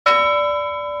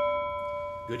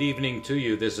Good evening to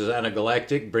you. This is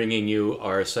Anagalactic bringing you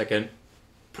our second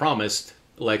promised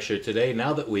lecture today.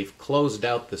 Now that we've closed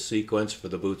out the sequence for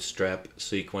the bootstrap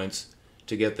sequence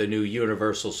to get the new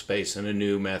universal space and a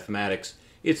new mathematics,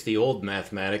 it's the old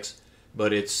mathematics,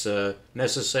 but it's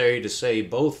necessary to say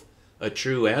both a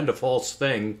true and a false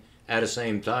thing at the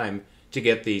same time to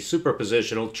get the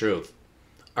superpositional truth.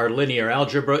 Our linear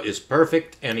algebra is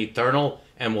perfect and eternal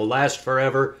and will last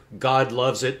forever. God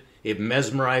loves it. It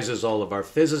mesmerizes all of our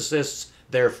physicists,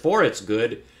 therefore it's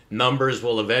good. Numbers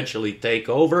will eventually take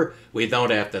over. We don't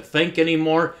have to think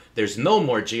anymore. There's no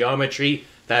more geometry.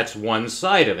 That's one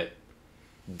side of it.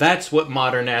 That's what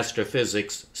modern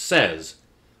astrophysics says.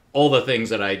 All the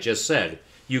things that I just said.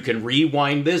 You can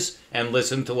rewind this and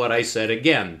listen to what I said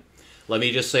again. Let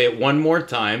me just say it one more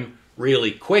time, really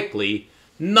quickly.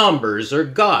 Numbers are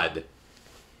God.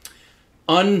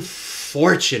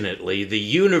 Unfortunately, the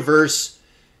universe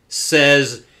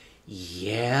says,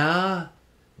 yeah,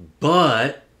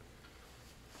 but,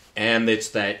 and it's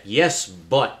that yes,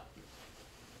 but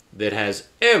that has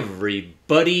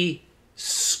everybody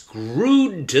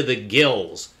screwed to the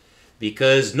gills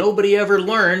because nobody ever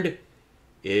learned.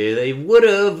 They would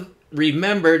have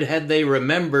remembered had they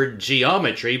remembered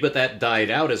geometry, but that died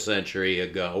out a century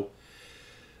ago.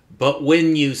 But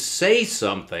when you say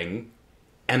something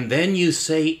and then you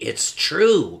say it's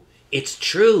true,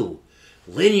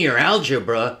 linear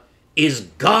algebra is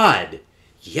God.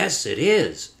 Yes, it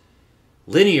is.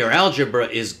 Linear algebra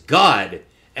is God.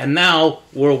 And now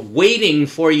we're waiting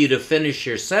for you to finish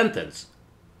your sentence.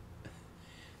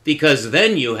 Because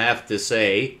then you have to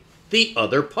say the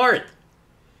other part.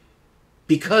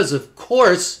 Because, of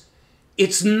course,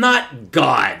 it's not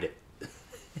God.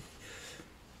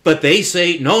 But they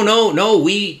say, no,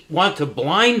 we want to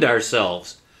blind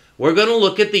ourselves. We're going to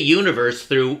look at the universe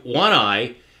through one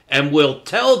eye, and we'll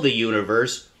tell the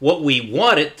universe what we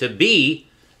want it to be,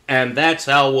 and that's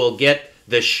how we'll get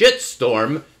the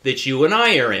shitstorm that you and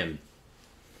I are in.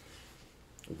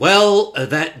 Well,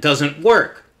 that doesn't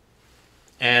work.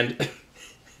 And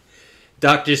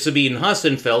Dr. Sabine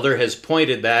Hassenfelder has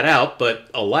pointed that out, but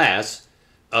alas,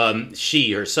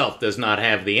 she herself does not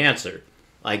have the answer.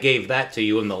 I gave that to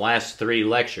you in the last 3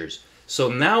 lectures. So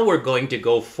now we're going to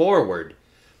go forward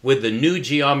with the new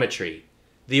geometry.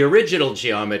 The original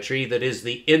geometry, that is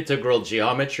the integral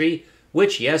geometry,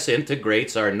 which, yes,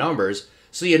 integrates our numbers,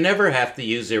 so you never have to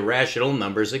use irrational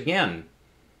numbers again.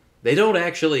 They don't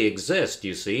actually exist,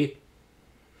 you see.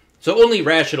 So only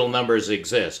rational numbers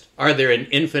exist. Are there an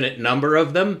infinite number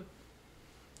of them?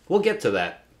 We'll get to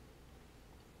that.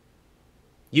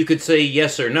 You could say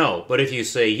yes or no, but if you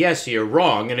say yes, you're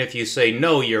wrong, and if you say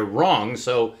no, you're wrong,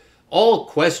 so all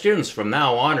questions from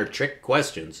now on are trick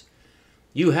questions.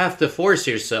 You have to force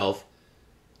yourself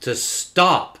to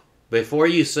stop before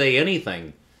you say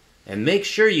anything and make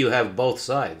sure you have both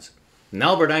sides. And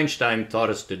Albert Einstein taught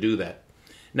us to do that.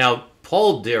 Now,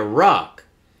 Paul Dirac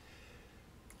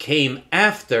came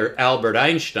after Albert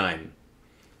Einstein,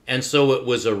 and so it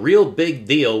was a real big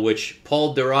deal, which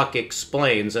Paul Dirac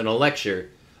explains in a lecture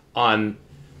on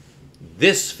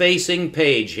this facing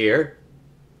page here.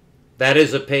 That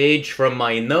is a page from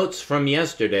my notes from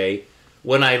yesterday,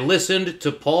 when I listened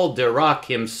to Paul Dirac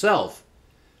himself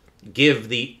give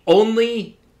the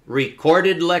only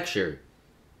recorded lecture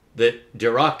that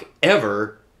Dirac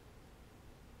ever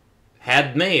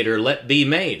had made or let be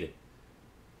made.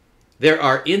 There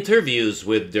are interviews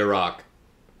with Dirac,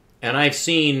 and I've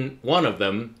seen one of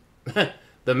them.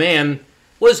 The man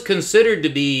was considered to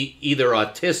be either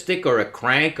autistic or a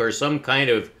crank or some kind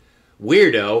of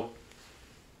weirdo.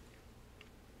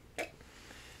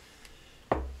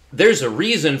 There's a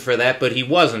reason for that, but he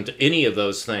wasn't any of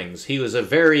those things. He was a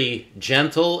very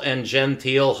gentle and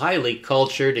genteel, highly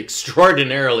cultured,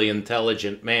 extraordinarily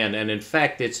intelligent man, and in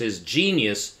fact, it's his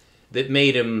genius that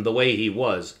made him the way he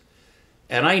was.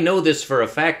 And I know this for a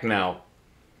fact now.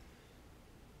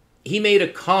 He made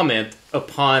a comment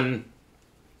upon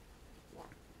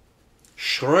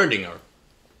Schrödinger.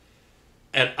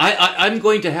 And I'm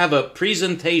going to have a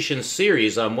presentation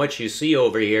series on what you see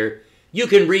over here. You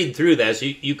can read through this.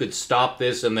 You could stop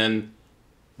this and then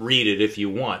read it if you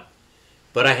want.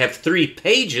 But I have 3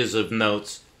 pages of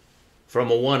notes from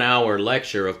a 1-hour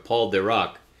lecture of Paul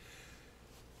Dirac.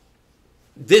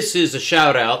 This is a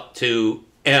shout out to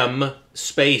M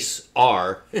space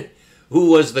R,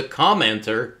 who was the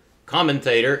commentator,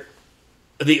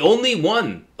 the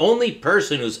only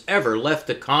person who's ever left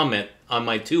a comment on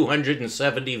my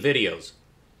 270 videos.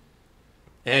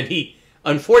 And he,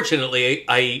 unfortunately,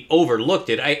 I overlooked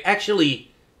it. I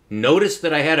actually noticed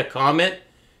that I had a comment,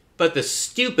 but the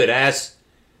stupid ass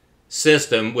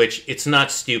system, which it's not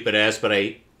stupid ass, but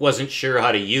I wasn't sure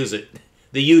how to use it.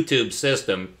 The YouTube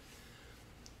system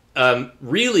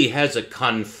really has a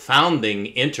confounding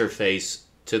interface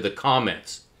to the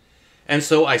comments. And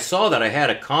so I saw that I had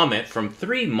a comment from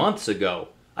 3 months ago.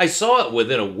 I saw it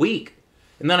within a week.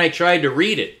 And then I tried to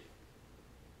read it.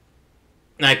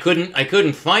 And I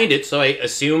couldn't find it, so I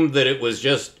assumed that it was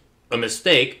just a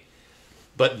mistake.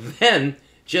 But then,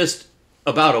 just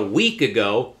about a week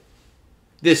ago,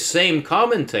 this same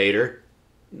commentator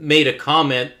made a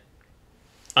comment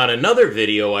on another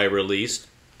video I released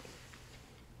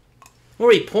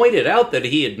where he pointed out that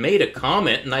he had made a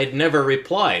comment and I'd never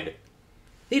replied.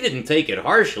 He didn't take it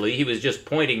harshly. He was just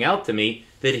pointing out to me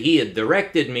that he had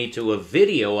directed me to a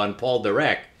video on Paul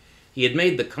Dirac. He had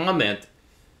made the comment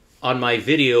on my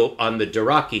video on the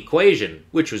Dirac equation,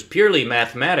 which was purely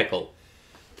mathematical.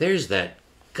 There's that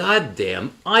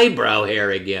goddamn eyebrow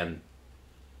hair again.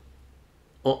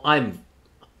 Well,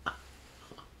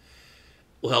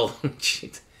 well,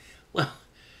 I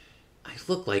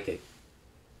look like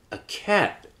a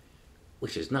cat,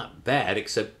 which is not bad,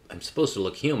 except I'm supposed to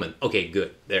look human. Okay,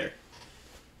 good, there.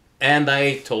 And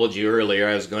I told you earlier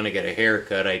I was going to get a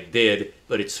haircut. I did,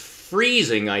 but it's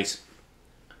freezing ice.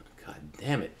 God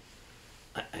damn it.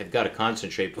 I've got to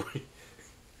concentrate.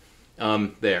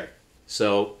 There.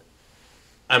 So,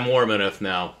 I'm warm enough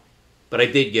now. But I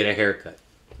did get a haircut.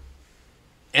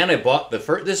 And I bought the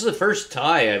first... This is the first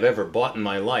tie I've ever bought in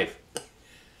my life.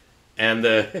 And,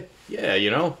 yeah, you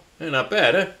know, not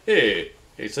bad, huh? Hey,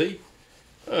 see?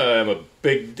 I'm a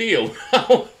big deal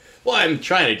now. Well, I'm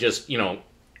trying to just, you know,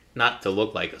 not to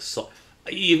look like a...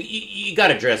 You got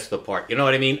to dress the part, you know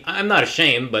what I mean? I'm not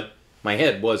ashamed, but my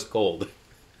head was cold.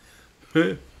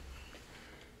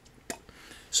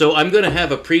 So I'm going to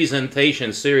have a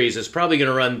presentation series. It's probably going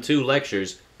to run 2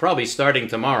 lectures, probably starting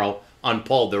tomorrow, on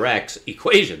Paul Dirac's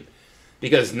equation.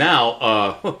 Because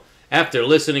now, after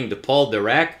listening to Paul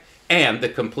Dirac, and to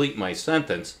complete my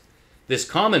sentence, this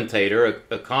commentator,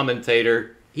 a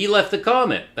commentator, he left a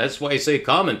comment. That's why I say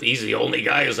comment. He's the only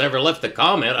guy who's ever left a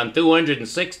comment on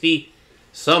 260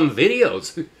 some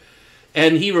videos.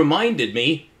 And he reminded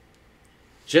me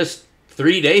just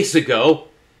 3 days ago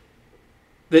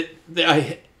that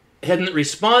I hadn't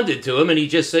responded to him, and he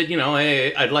just said, you know,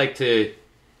 hey, I'd like to,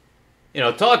 you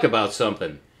know, talk about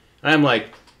something. And I'm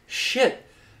like, shit,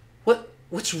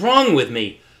 what's wrong with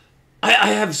me? I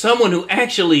have someone who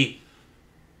actually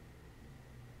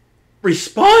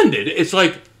responded. It's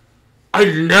like, I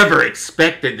never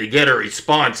expected to get a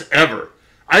response ever.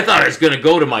 I thought I was going to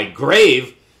go to my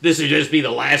grave. This would just be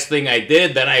the last thing I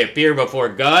did. Then I appear before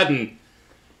God, and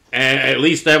at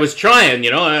least I was trying, you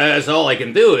know. That's all I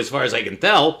can do as far as I can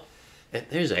tell. And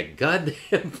there's that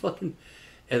goddamn fucking...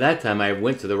 At that time, I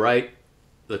went to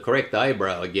the correct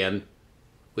eyebrow again,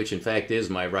 which in fact is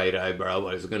my right eyebrow.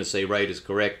 I was going to say right is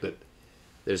correct, but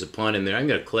there's a pun in there. I'm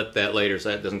going to clip that later so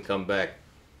that doesn't come back.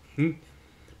 I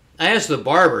asked the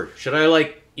barber, should I,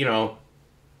 like, you know,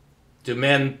 do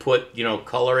men put, you know,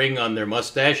 coloring on their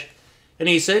mustache? And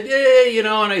he said, yeah, you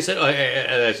know, and I said,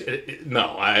 oh,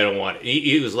 no, I don't want it.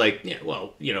 He was like, yeah,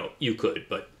 well, you know, you could,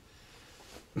 but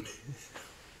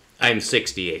I'm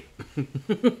 68.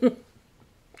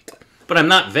 But I'm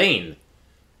not vain.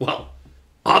 Well,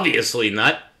 obviously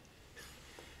not.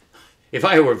 If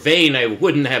I were vain, I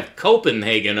wouldn't have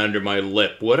Copenhagen under my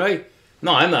lip, would I?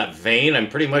 No, I'm not vain. I'm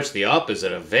pretty much the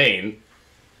opposite of vain.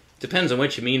 Depends on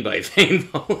what you mean by vain,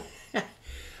 though.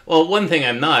 Well, one thing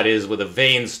I'm not is with a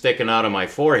vein sticking out of my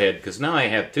forehead, because now I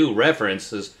have 2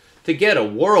 references to get a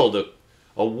world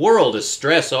of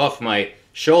stress off my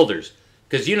shoulders.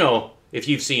 Because, you know, if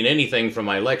you've seen anything from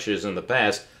my lectures in the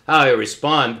past, how I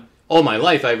respond, all my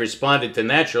life I've responded to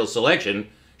natural selection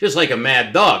just like a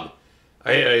mad dog.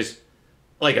 I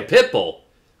like a pit bull.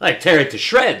 I tear it to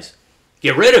shreds.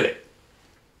 Get rid of it.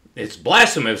 It's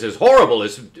blasphemous. It's horrible.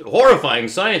 It's horrifying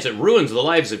science. It ruins the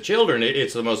lives of children.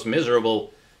 It's the most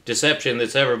miserable deception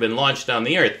that's ever been launched on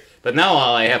the earth. But now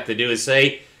all I have to do is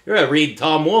say, you're going to read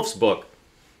Tom Wolfe's book,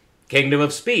 Kingdom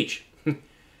of Speech.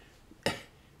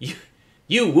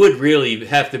 You would really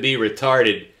have to be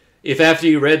retarded if after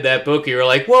you read that book you were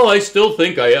like, well, I still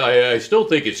think I still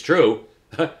think it's true.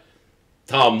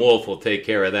 Tom Wolfe will take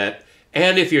care of that.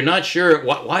 And if you're not sure,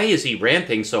 why is he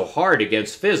ranting so hard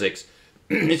against physics?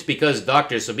 It's because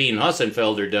Dr. Sabine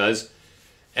Hossenfelder does,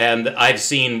 and I've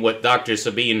seen what Dr.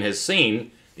 Sabine has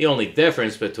seen. The only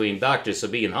difference between Dr.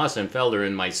 Sabine Hossenfelder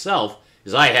and myself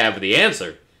is I have the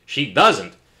answer. She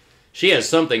doesn't. She has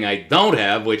something I don't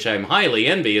have, which I'm highly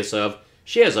envious of.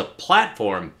 She has a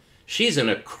platform. She's an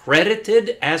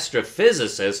accredited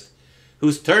astrophysicist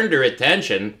who's turned her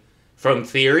attention from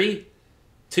theory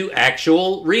to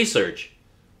actual research.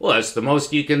 Well, that's the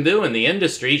most you can do in the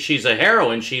industry. She's a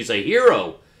heroine. She's a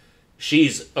hero.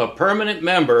 She's a permanent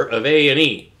member of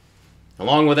A&E.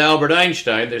 Along with Albert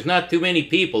Einstein, there's not too many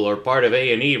people who are part of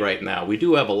A&E right now. We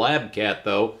do have a lab cat,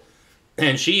 though,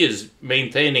 and she is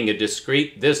maintaining a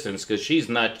discreet distance because she's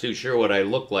not too sure what I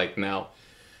look like now.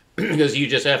 Because you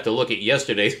just have to look at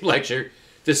yesterday's lecture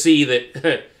to see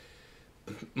that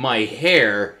my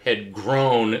hair had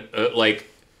grown like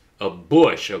a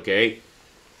bush, okay?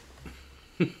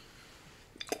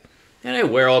 And I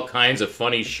wear all kinds of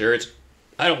funny shirts.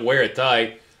 I don't wear a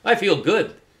tie. I feel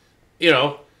good. You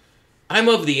know, I'm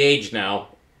of the age now,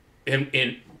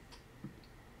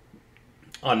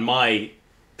 on my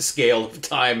scale of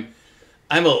time,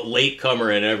 I'm a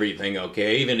latecomer in everything,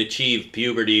 okay? I even achieved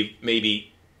puberty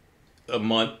maybe a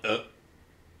month,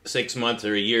 6 months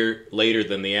or a year later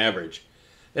than the average.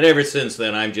 And ever since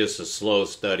then, I'm just a slow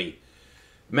study.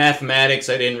 Mathematics,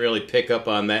 I didn't really pick up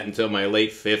on that until my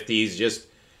late 50s. Just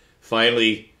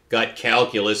finally got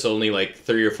calculus only like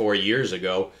 3 or 4 years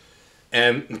ago.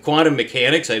 And quantum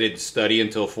mechanics, I didn't study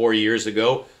until 4 years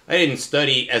ago. I didn't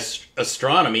study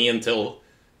astronomy until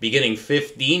beginning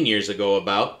 15 years ago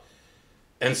about.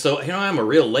 And so, you know, I'm a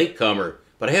real latecomer,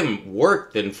 but I haven't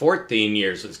worked in 14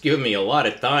 years. It's given me a lot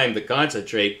of time to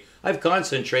concentrate. I've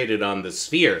concentrated on the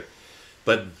sphere.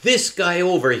 But this guy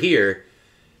over here,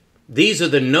 these are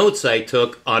the notes I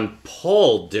took on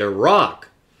Paul Dirac.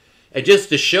 And just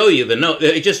to show you the note,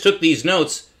 I just took these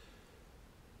notes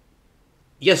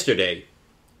yesterday.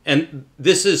 And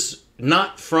this is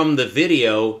not from the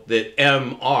video that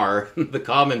MR, the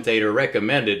commentator,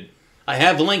 recommended. I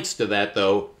have links to that,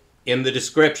 though, in the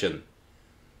description.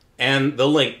 And the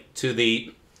link to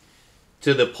the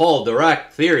Paul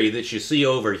Dirac theory that you see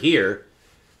over here.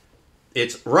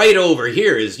 It's right over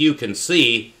here, as you can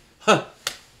see.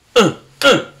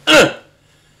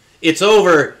 It's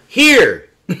over here.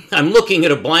 I'm looking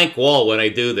at a blank wall when I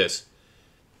do this.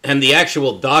 And the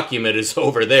actual document is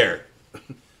over there.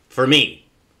 For me,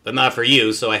 but not for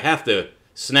you, so I have to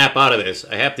snap out of this.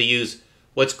 I have to use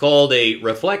what's called a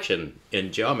reflection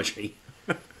in geometry.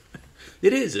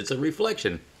 It is, it's a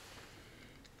reflection.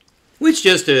 Which,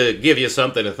 just to give you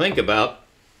something to think about,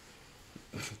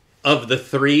 of the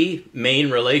 3 main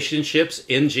relationships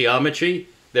in geometry,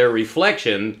 they're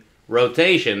reflection,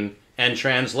 rotation, and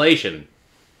translation.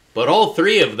 But all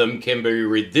 3 of them can be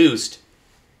reduced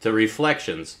to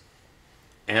reflections.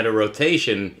 And a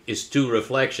rotation is 2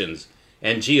 reflections.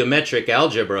 And geometric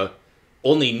algebra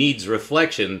only needs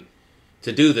reflection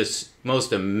to do this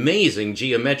most amazing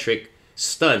geometric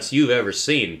stunts you've ever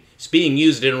seen. It's being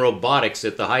used in robotics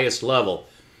at the highest level.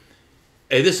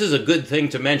 And this is a good thing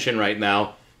to mention right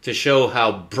now to show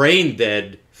how brain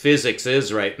dead physics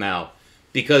is right now.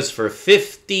 Because for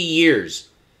 50 years,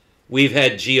 we've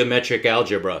had geometric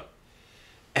algebra.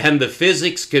 And the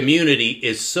physics community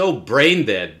is so brain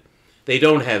dead, they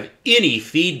don't have any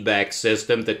feedback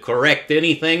system to correct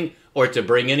anything or to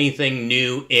bring anything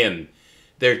new in.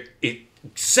 They're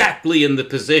exactly in the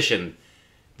position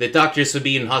that Dr.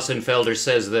 Sabine Hassenfelder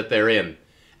says that they're in.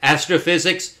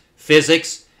 Astrophysics,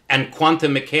 physics, and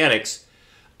quantum mechanics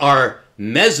are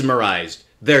mesmerized.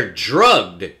 They're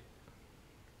drugged.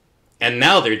 And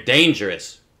now they're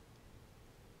dangerous.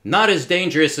 Not as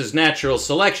dangerous as natural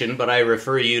selection, but I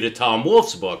refer you to Tom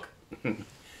Wolfe's book.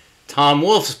 Tom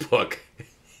Wolfe's book.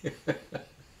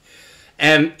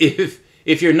 And if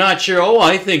you're not sure, oh,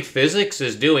 I think physics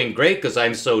is doing great because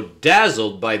I'm so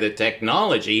dazzled by the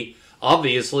technology,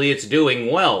 obviously it's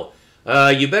doing well.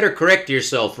 You better correct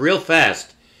yourself real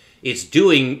fast. It's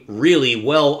doing really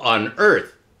well on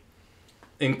Earth,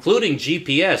 including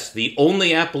GPS. The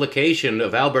only application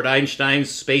of Albert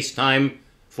Einstein's space-time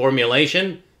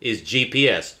formulation is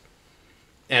GPS.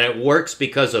 And it works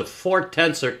because of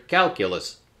 4-tensor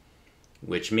calculus,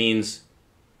 which means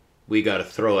we got to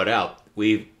throw it out.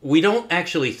 We don't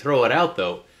actually throw it out,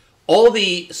 though. All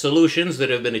the solutions that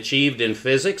have been achieved in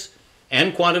physics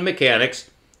and quantum mechanics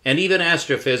and even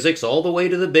astrophysics, all the way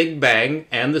to the Big Bang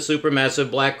and the supermassive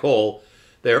black hole,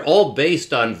 they're all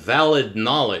based on valid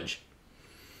knowledge.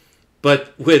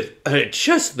 But with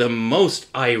just the most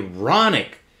ironically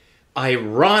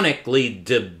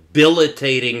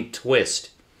debilitating twist,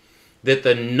 that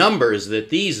the numbers that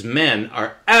these men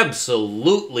are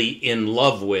absolutely in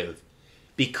love with,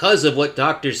 because of what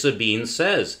Dr. Sabine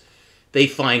says. They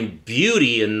find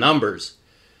beauty in numbers.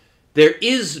 There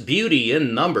is beauty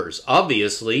in numbers,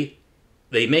 obviously.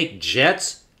 They make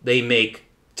jets, they make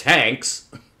tanks.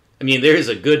 I mean, there is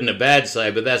a good and a bad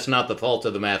side, but that's not the fault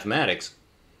of the mathematics.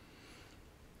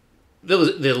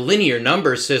 The linear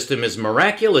number system is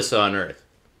miraculous on Earth.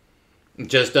 It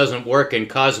just doesn't work in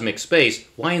cosmic space.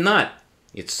 Why not?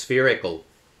 It's spherical.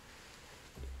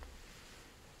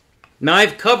 Now,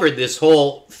 I've covered this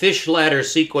whole fish ladder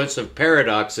sequence of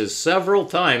paradoxes several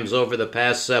times over the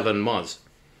past 7 months.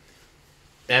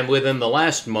 And within the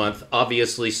last month,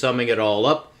 obviously summing it all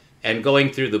up and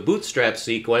going through the bootstrap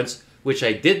sequence, which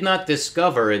I did not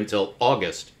discover until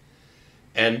August.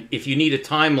 And if you need a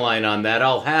timeline on that,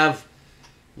 I'll have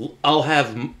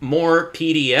more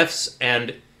PDFs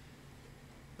and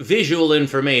visual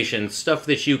information, stuff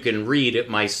that you can read at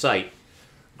my site.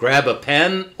 Grab a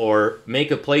pen or make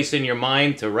a place in your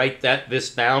mind to write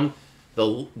this down, the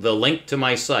link to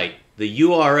my site, the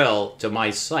URL to my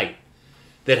site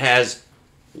that has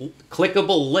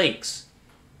clickable links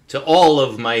to all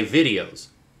of my videos.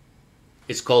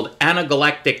 It's called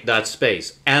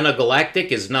anagalactic.space. Anagalactic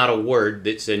is not a word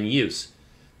that's in use,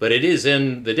 but it is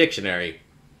in the dictionary.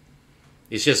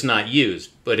 It's just not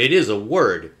used, but it is a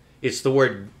word. It's the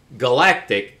word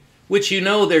galactic, which you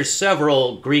know there's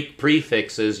several Greek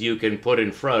prefixes you can put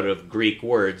in front of Greek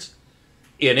words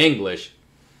in English,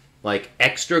 like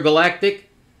extragalactic,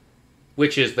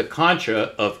 which is the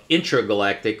contra of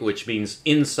intragalactic, which means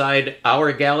inside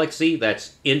our galaxy.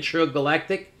 That's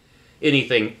intragalactic.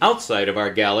 Anything outside of our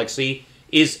galaxy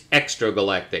is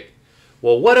extragalactic.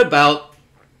 Well, what about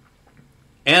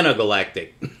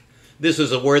anagalactic? This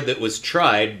is a word that was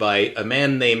tried by a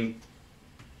man named,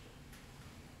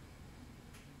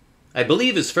 I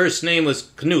believe his first name was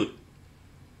Knut.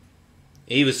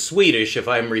 He was Swedish, if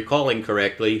I'm recalling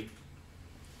correctly.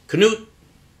 Knut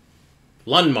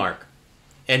Lundmark.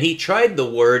 And he tried the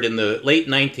word in the late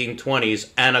 1920s,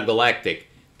 anagalactic.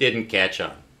 Didn't catch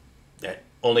on.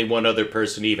 Only one other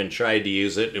person even tried to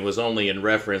use it. It was only in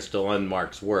reference to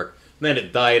Lundmark's work. And then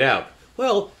it died out.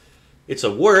 Well, it's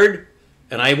a word,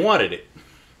 and I wanted it.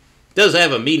 It does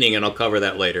have a meaning, and I'll cover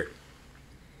that later.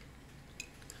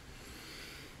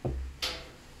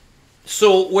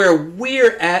 So where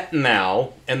we're at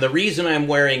now, and the reason I'm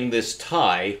wearing this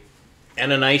tie,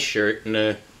 and a nice shirt, and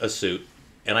a suit,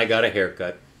 and I got a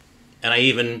haircut, and I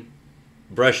even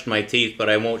brushed my teeth, but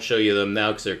I won't show you them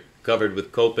now because they're covered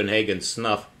with Copenhagen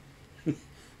snuff.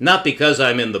 Not because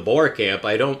I'm in the Bohr camp.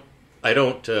 I don't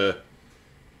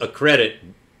accredit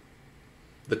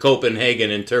the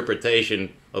Copenhagen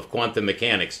interpretation of quantum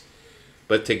mechanics.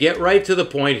 But to get right to the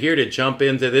point here, to jump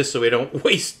into this so we don't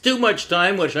waste too much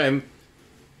time, which I'm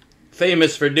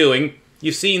famous for doing,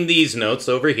 you've seen these notes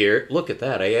over here. Look at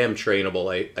that. I am trainable.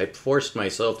 I forced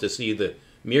myself to see the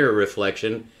mirror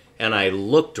reflection, and I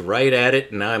looked right at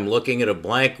it, and now I'm looking at a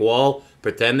blank wall,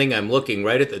 pretending I'm looking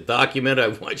right at the document I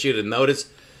want you to notice.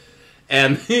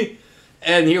 And,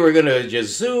 and here we're going to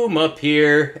just zoom up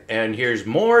here, and here's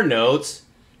more notes,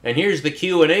 and here's the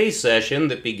Q&A session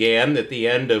that began at the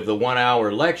end of the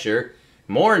 1-hour lecture.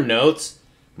 More notes,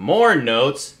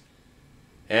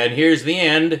 and here's the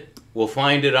end. We'll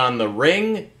find it on the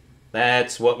ring.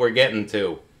 That's what we're getting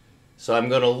to. So I'm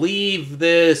going to leave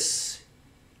this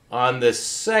on the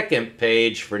second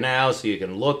page for now so you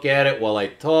can look at it while I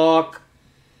talk.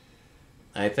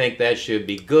 I think that should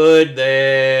be good.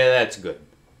 There, that's good.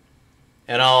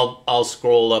 And I'll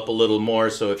scroll up a little more,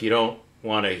 so if you don't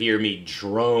want to hear me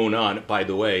drone on, by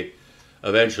the way,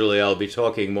 eventually I'll be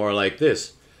talking more like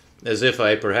this, as if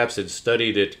I perhaps had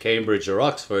studied at Cambridge or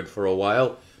Oxford for a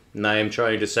while, and I am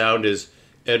trying to sound as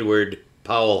Edward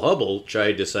Powell Hubble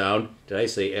tried to sound. Did I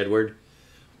say Edward?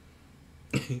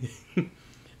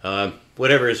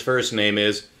 Whatever his first name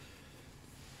is,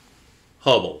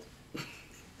 Hubble.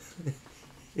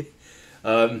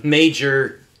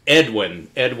 Major Edwin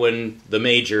the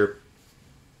Major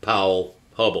Powell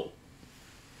Hubble.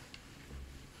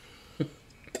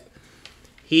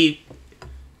 He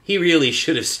really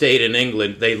should have stayed in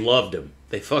England. They loved him.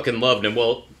 They fucking loved him.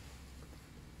 Well,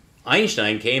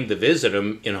 Einstein came to visit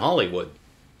him in Hollywood,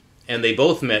 and they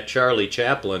both met Charlie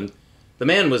Chaplin. The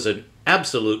man was an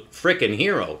absolute frickin'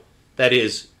 hero. That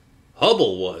is,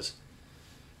 Hubble was.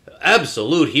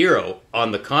 Absolute hero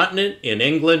on the continent, in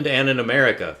England, and in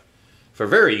America. For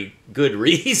very good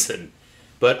reason.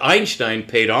 But Einstein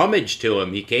paid homage to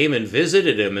him. He came and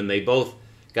visited him, and they both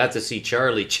got to see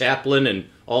Charlie Chaplin, and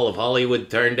all of Hollywood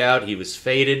turned out. He was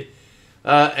fated.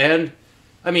 And,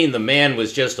 I mean, the man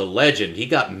was just a legend. He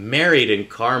got married in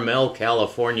Carmel,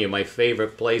 California, my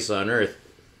favorite place on earth.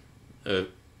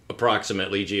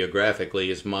 Approximately,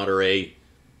 geographically, is Monterey,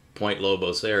 Point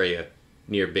Lobos area,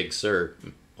 near Big Sur.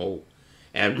 Oh,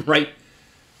 and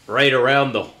right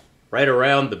around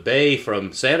the bay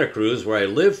from Santa Cruz, where I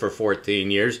lived for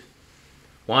 14 years.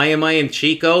 Why am I in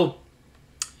Chico?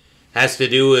 Has to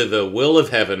do with the will of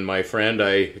heaven, my friend.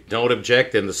 I don't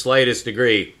object in the slightest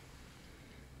degree.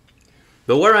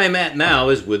 But where I'm at now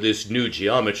is with this new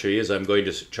geometry, is I'm going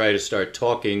to try to start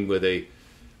talking with a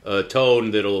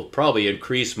tone that'll probably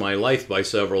increase my life by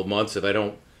several months if I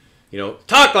don't,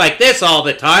 talk like this all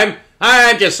the time.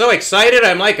 I'm just so excited,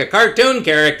 I'm like a cartoon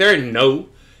character. No,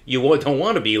 you don't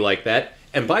want to be like that.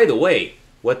 And by the way,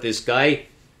 what this guy,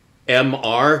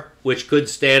 MR, which could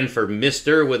stand for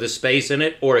Mr. with a space in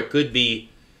it, or it could be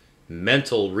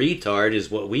mental retard,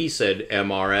 is what we said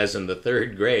MR as in the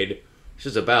 3rd grade, which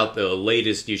is about the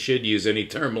latest you should use any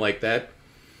term like that.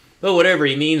 But whatever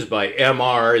he means by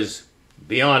MR is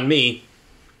beyond me.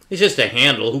 It's just a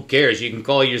handle. Who cares? You can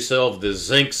call yourself the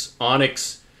Zinx,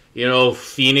 Onyx,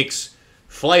 Phoenix,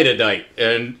 Flightodite,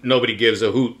 and nobody gives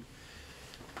a hoot.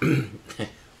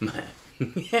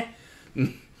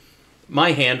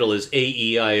 My handle is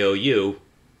AEIOU,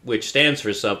 which stands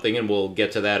for something, and we'll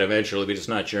get to that eventually, but it's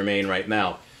not germane right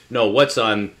now. No, what's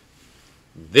on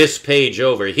this page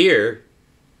over here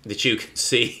that you can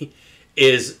see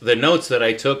is the notes that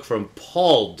I took from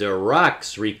Paul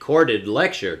Dirac's recorded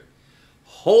lecture.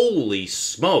 Holy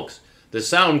smokes! The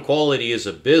sound quality is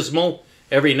abysmal.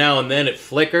 Every now and then it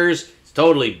flickers. It's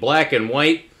totally black and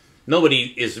white.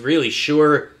 Nobody is really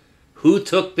sure who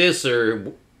took this,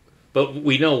 but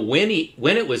we know when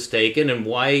it was taken and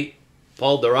why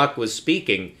Paul Dirac was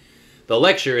speaking. The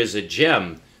lecture is a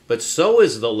gem, but so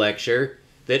is the lecture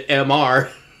that MR...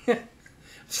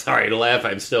 Sorry to laugh,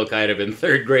 I'm still kind of in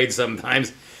 3rd grade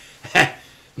sometimes. That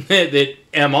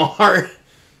MR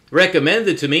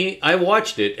recommended to me. I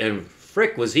watched it, and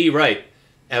frick was he right.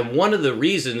 And one of the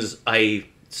reasons I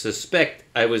suspect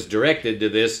I was directed to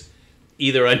this,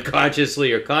 either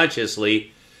unconsciously or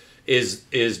consciously, is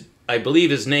I believe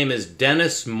his name is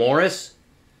Dennis Morris,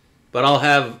 but I'll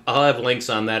have links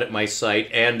on that at my site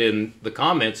and in the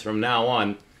comments from now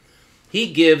on.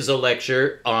 He gives a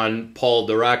lecture on Paul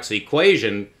Dirac's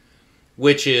equation,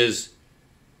 which is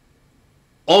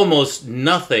almost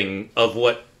nothing of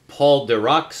what Paul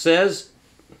Dirac says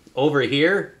over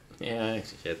here. Yeah,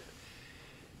 shit.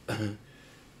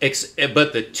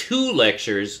 But the 2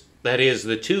 lectures, that is,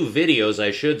 the 2 videos,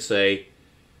 I should say,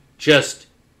 just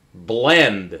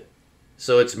blend.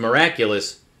 So it's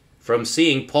miraculous from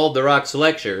seeing Paul Dirac's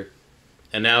lecture.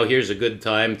 And now here's a good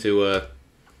time to...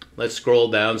 let's scroll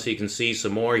down so you can see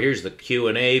some more. Here's the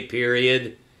Q&A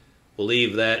period. We'll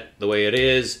leave that the way it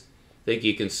is. Think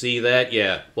you can see that?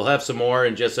 Yeah, we'll have some more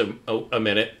in just a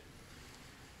minute.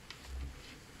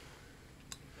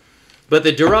 But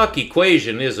the Dirac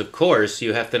equation is, of course,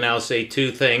 you have to now say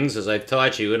 2 things, as I've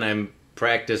taught you, and I'm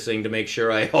practicing to make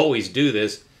sure I always do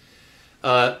this.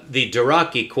 The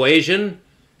Dirac equation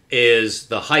is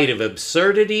the height of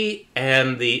absurdity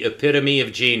and the epitome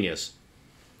of genius.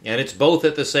 And it's both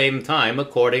at the same time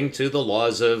according to the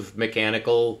laws of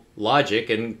mechanical logic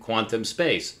and quantum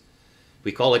space.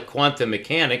 We call it quantum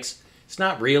mechanics. It's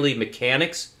not really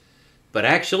mechanics, but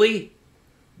actually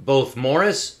both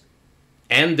Morris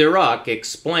and Dirac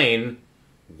explain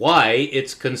why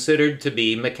it's considered to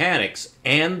be mechanics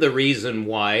and the reason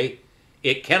why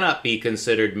it cannot be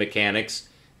considered mechanics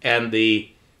and the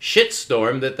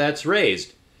shitstorm that's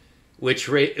raised. Which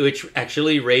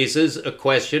actually raises a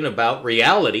question about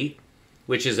reality,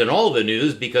 which is in all the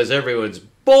news because everyone's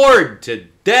bored to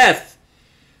death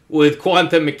with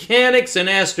quantum mechanics and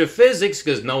astrophysics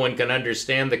because no one can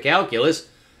understand the calculus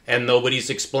and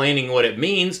nobody's explaining what it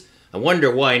means. I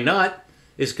wonder why not.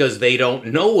 It's because they don't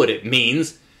know what it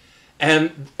means.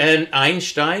 And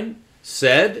Einstein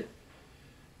said,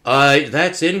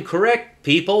 that's incorrect,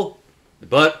 people.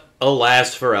 But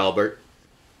alas for Albert.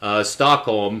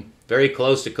 Stockholm, very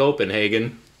close to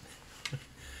Copenhagen,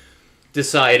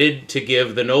 decided to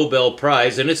give the Nobel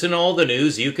Prize, and it's in all the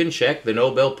news, you can check, the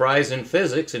Nobel Prize in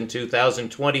Physics in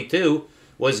 2022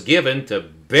 was given to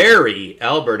bury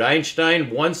Albert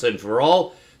Einstein once and for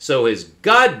all, so his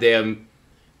goddamn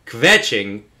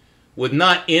kvetching would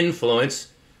not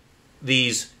influence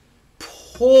these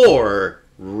poor,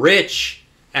 rich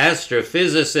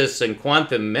astrophysicists and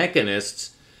quantum mechanists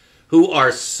who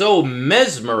are so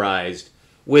mesmerized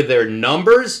with their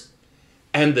numbers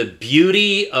and the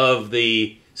beauty of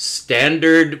the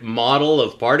standard model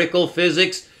of particle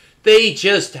physics. They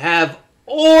just have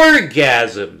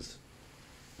orgasms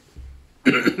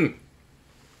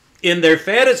in their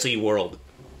fantasy world.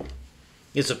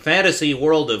 It's a fantasy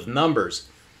world of numbers,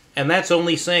 and that's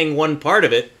only saying one part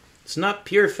of it. It's not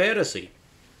pure fantasy.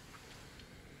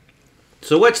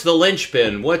 So what's the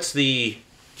linchpin? What's the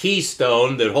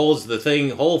keystone that holds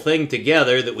the whole thing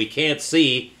together that we can't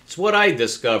see? It's what I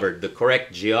discovered, the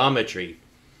correct geometry.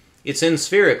 It's in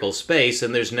spherical space,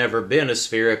 and there's never been a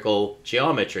spherical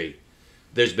geometry.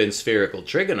 There's been spherical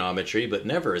trigonometry, but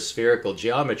never a spherical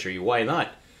geometry. Why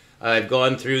not? I've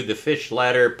gone through the fish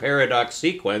ladder paradox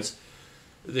sequence,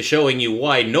 showing you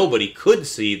why nobody could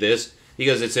see this,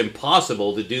 because it's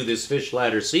impossible to do this fish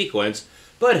ladder sequence,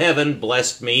 but heaven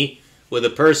blessed me with the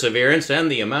perseverance and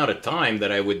the amount of time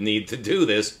that I would need to do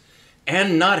this,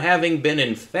 and not having been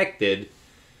infected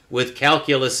with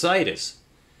calculositis.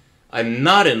 I'm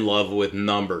not in love with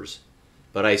numbers,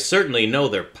 but I certainly know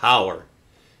their power.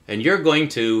 And you're going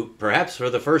to, perhaps for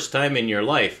the first time in your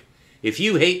life, if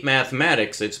you hate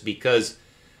mathematics, it's because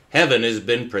heaven has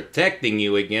been protecting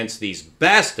you against these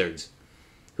bastards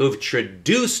who've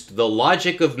traduced the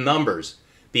logic of numbers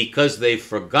because they've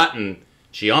forgotten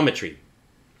geometry.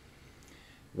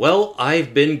 Well,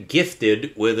 I've been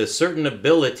gifted with a certain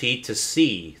ability to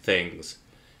see things.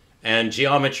 And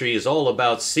geometry is all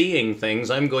about seeing things.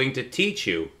 I'm going to teach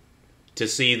you to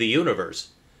see the universe.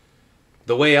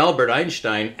 The way Albert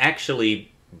Einstein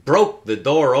actually broke the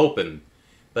door open,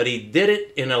 but he did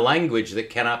it in a language that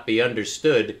cannot be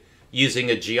understood using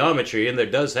a geometry, and there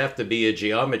does have to be a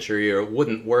geometry or it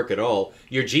wouldn't work at all.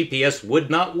 Your GPS would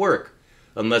not work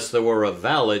unless there were a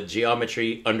valid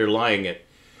geometry underlying it.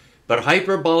 But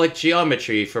hyperbolic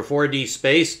geometry for 4D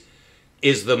space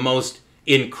is the most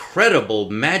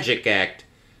incredible magic act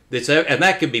and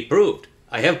that can be proved.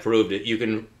 I have proved it. You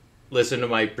can listen to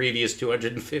my previous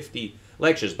 250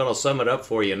 lectures, but I'll sum it up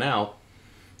for you now.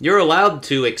 You're allowed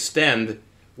to extend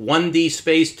 1D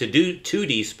space to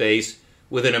 2D space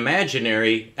with an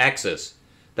imaginary axis.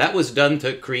 That was done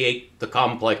to create the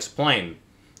complex plane.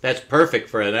 That's perfect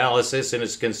for analysis, and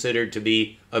it's considered to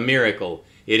be a miracle.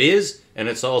 It is, and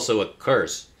it's also a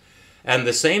curse. And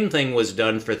the same thing was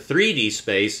done for 3D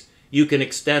space. You can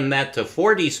extend that to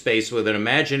 4D space with an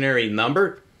imaginary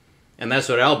number, and that's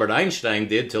what Albert Einstein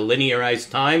did to linearize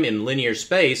time in linear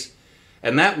space,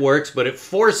 and that works, but it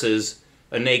forces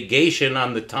a negation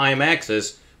on the time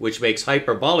axis, which makes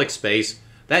hyperbolic space.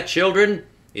 That, children,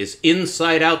 is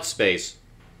inside-out space.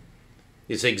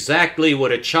 It's exactly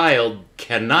what a child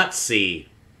cannot see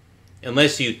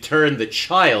unless you turn the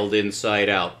child inside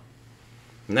out.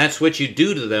 And that's what you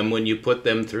do to them when you put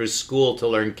them through school to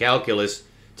learn calculus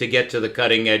to get to the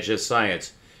cutting edge of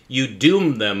science. You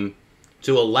doom them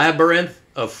to a labyrinth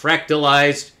of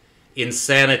fractalized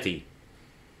insanity.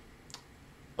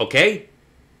 Okay?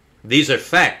 These are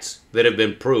facts that have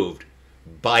been proved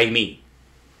by me.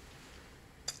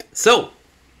 So,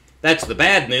 that's the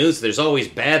bad news. There's always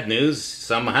bad news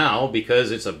somehow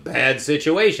because it's a bad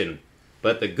situation.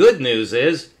 But the good news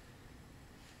is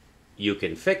you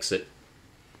can fix it.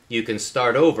 You can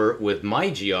start over with my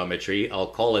geometry. I'll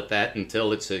call it that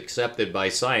until it's accepted by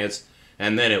science,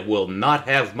 and then it will not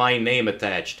have my name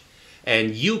attached.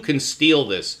 And you can steal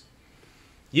this.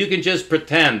 You can just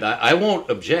pretend. I won't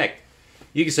object.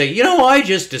 You can say, you know, I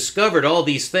just discovered all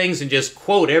these things, and just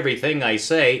quote everything I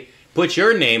say. Put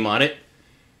your name on it.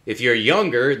 If you're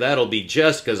younger, that'll be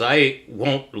just because I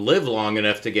won't live long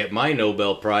enough to get my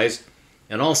Nobel Prize.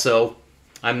 And also,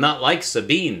 I'm not like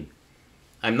Sabine.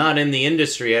 I'm not in the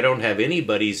industry. I don't have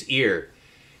anybody's ear.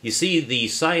 You see, the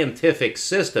scientific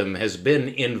system has been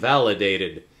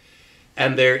invalidated,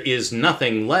 and there is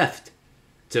nothing left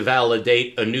to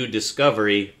validate a new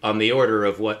discovery on the order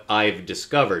of what I've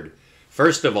discovered.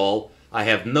 First of all, I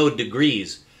have no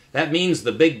degrees. That means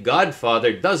the big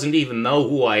godfather doesn't even know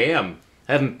who I am.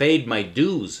 I haven't paid my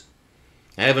dues.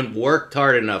 I haven't worked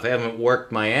hard enough. I haven't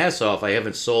worked my ass off. I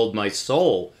haven't sold my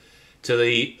soul to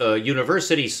the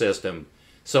university system.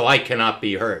 So I cannot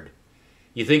be heard.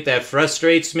 You think that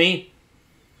frustrates me?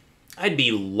 I'd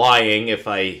be lying if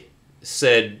I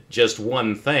said just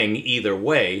one thing either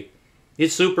way.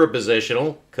 It's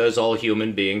superpositional because all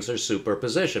human beings are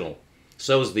superpositional.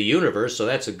 So is the universe, so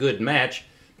that's a good match.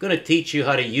 I'm going to teach you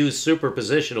how to use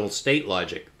superpositional state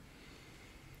logic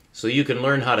so you can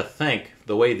learn how to think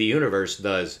the way the universe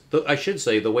does. I should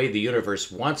say the way the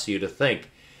universe wants you to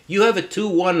think. You have a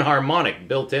 2-1 harmonic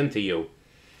built into you.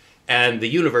 And the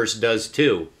universe does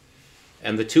too.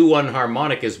 And the 2-1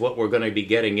 harmonic is what we're going to be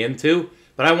getting into.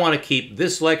 But I want to keep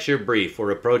this lecture brief.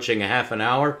 We're approaching a half an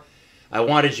hour. I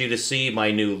wanted you to see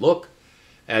my new look.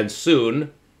 And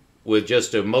soon, with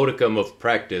just a modicum of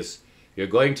practice, you're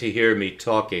going to hear me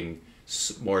talking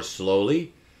more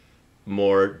slowly,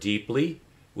 more deeply,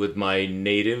 with my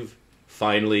native,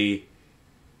 finely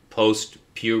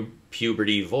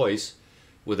post-puberty voice,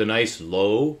 with a nice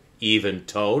low, even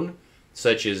tone,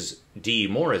 such as D.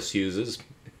 Morris uses.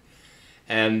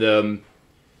 And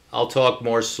I'll talk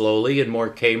more slowly and more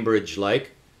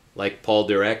Cambridge-like Paul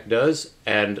Dirac does,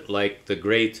 and like the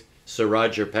great Sir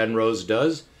Roger Penrose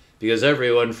does, because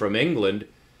everyone from England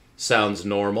sounds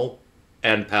normal.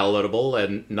 and palatable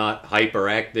and not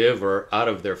hyperactive or out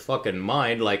of their fucking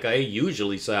mind like I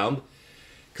usually sound.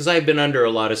 Because I've been under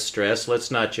a lot of stress. Let's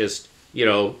not just, you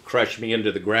know, crush me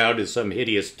into the ground as some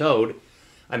hideous toad.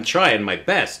 I'm trying my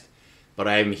best. But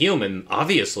I'm human,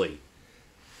 obviously.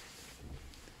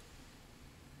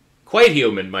 Quite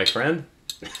human, my friend.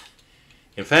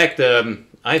 In fact,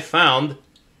 I found,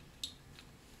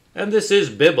 and this is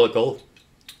biblical,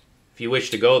 if you wish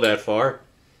to go that far,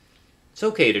 it's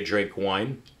okay to drink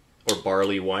wine, or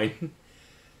barley wine.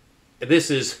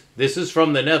 This is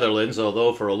from the Netherlands,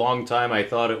 although for a long time I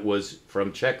thought it was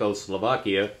from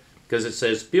Czechoslovakia, because it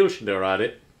says Pilsner on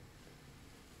it.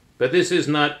 But this is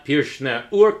not Pilsner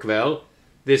Urquell.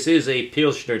 This is a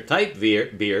Pilsner type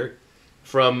beer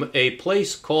from a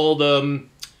place called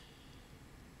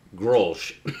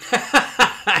Grolsch.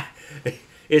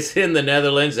 It's in the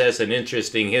Netherlands. That's an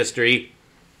interesting history.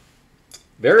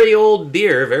 Very old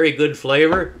beer, very good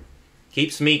flavor.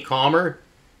 Keeps me calmer.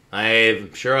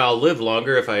 I'm sure I'll live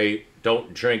longer if I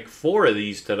don't drink 4 of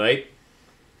these tonight,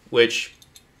 which,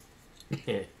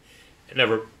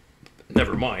 never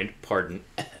mind, pardon.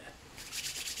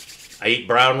 I eat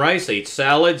brown rice, I eat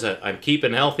salads, I'm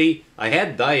keeping healthy. I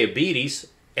had diabetes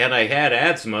and I had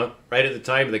asthma right at the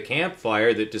time of the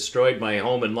campfire that destroyed my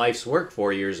home and life's work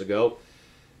 4 years ago.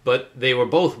 But they were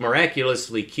both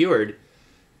miraculously cured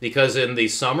because in the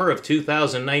summer of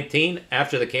 2019,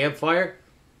 after the campfire,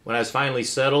 when I was finally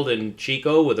settled in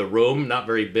Chico with a room not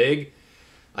very big,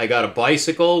 I got a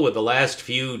bicycle with the last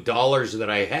few dollars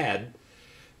that I had.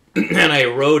 And I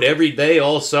rode every day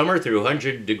all summer through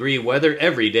 100-degree weather,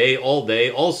 every day,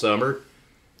 all summer.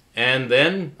 And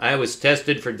then I was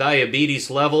tested for diabetes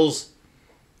levels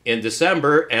in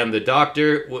December, and the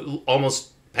doctor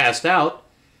almost passed out,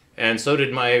 and so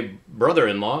did my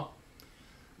brother-in-law,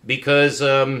 because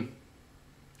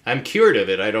I'm cured of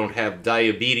it. I don't have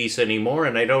diabetes anymore,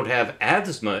 and I don't have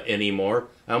asthma anymore.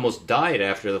 I almost died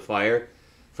after the fire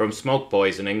from smoke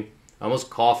poisoning. I almost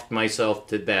coughed myself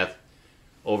to death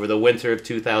over the winter of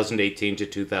 2018 to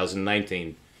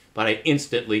 2019. But I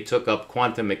instantly took up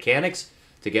quantum mechanics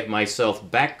to get myself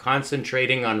back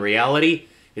concentrating on reality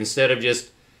instead of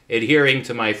just adhering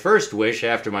to my first wish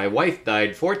after my wife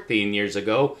died 14 years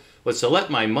ago, was to let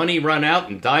my money run out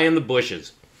and die in the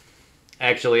bushes.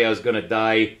 Actually, I was going to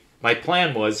die. My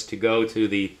plan was to go to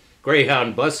the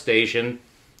Greyhound bus station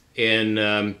in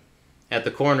at the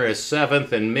corner of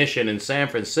 7th and Mission in San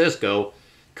Francisco,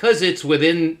 because it's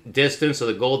within distance of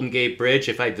the Golden Gate Bridge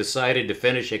if I decided to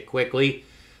finish it quickly.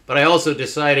 But I also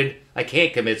decided I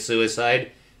can't commit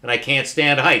suicide, and I can't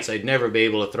stand heights. I'd never be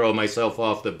able to throw myself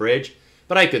off the bridge,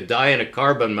 but I could die in a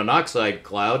carbon monoxide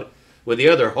cloud with the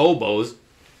other hobos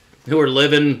who are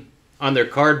living on their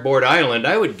cardboard island.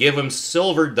 I would give them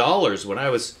silver dollars. When I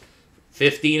was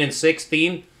 15 and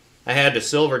 16, I had a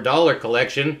silver dollar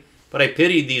collection, but I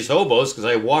pitied these hobos because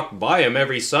I walked by them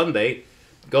every Sunday,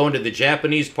 going to the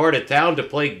Japanese part of town to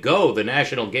play Go, the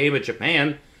national game of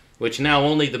Japan, which now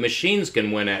only the machines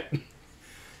can win at,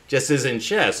 just as in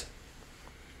chess.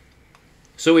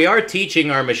 So we are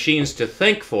teaching our machines to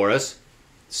think for us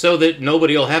so that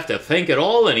nobody will have to think at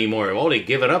all anymore. We've already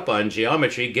given up on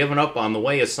geometry, given up on the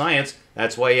way of science.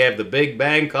 That's why you have the Big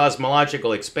Bang,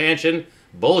 cosmological expansion,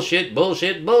 bullshit,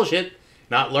 bullshit, bullshit.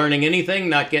 Not learning anything,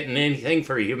 not getting anything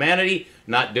for humanity,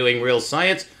 not doing real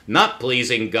science, not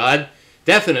pleasing God,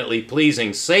 definitely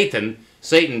pleasing Satan.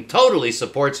 Satan totally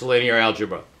supports linear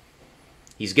algebra.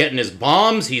 He's getting his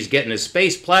bombs, he's getting his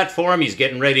space platform, he's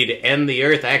getting ready to end the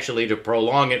Earth, actually to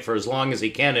prolong it for as long as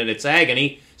he can in its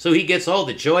agony, so he gets all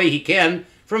the joy he can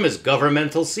from his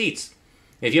governmental seats.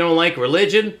 If you don't like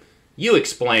religion, you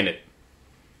explain it.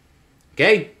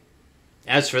 Okay?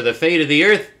 As for the fate of the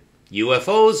Earth,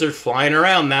 UFOs are flying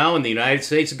around now, and the United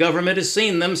States government has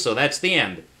seen them, so that's the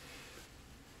end.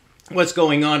 What's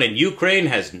going on in Ukraine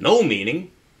has no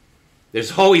meaning.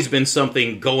 There's always been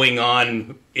something going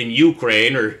on in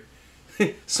Ukraine or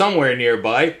somewhere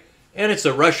nearby, and it's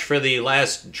a rush for the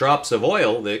last drops of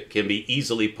oil that can be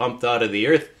easily pumped out of the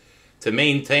earth to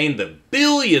maintain the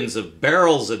billions of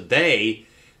barrels a day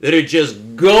that are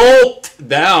just gulped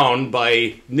down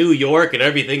by New York and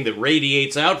everything that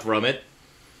radiates out from it,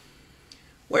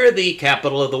 where the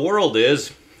capital of the world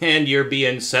is, and you're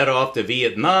being set off to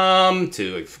Vietnam,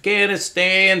 to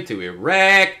Afghanistan, to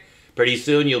Iraq. Pretty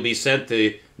soon you'll be sent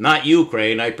to, not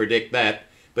Ukraine, I predict that,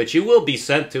 but you will be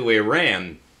sent to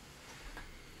Iran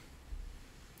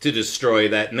to destroy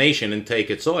that nation and take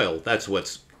its oil. That's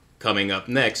what's coming up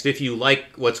next. If you like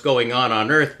what's going on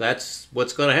Earth, that's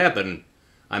what's going to happen.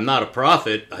 I'm not a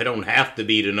prophet. I don't have to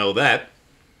be to know that.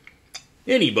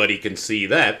 Anybody can see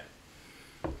that.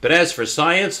 But as for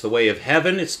science, the way of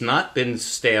heaven, it's not been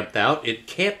stamped out. It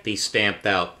can't be stamped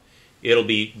out. It'll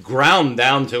be ground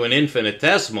down to an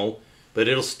infinitesimal, but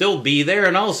it'll still be there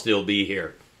and I'll still be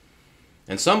here.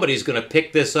 And somebody's going to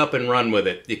pick this up and run with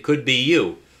it. It could be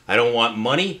you. I don't want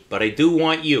money, but I do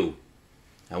want you.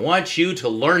 I want you to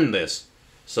learn this.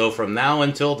 So from now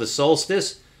until the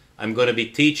solstice, I'm going to be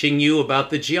teaching you about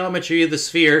the geometry of the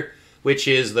sphere, which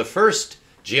is the first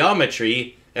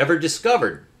geometry ever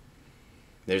discovered.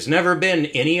 There's never been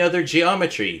any other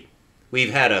geometry.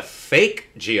 We've had a fake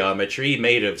geometry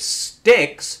made of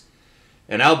sticks,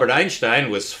 and Albert Einstein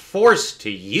was forced to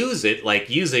use it, like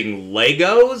using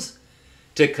Legos,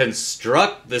 to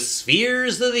construct the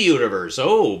spheres of the universe.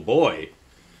 Oh boy.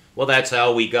 Well, that's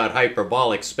how we got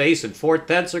hyperbolic space and fourth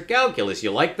tensor calculus.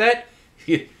 You like that?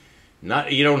 You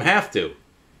don't have to.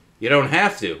 You don't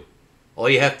have to. All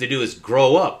you have to do is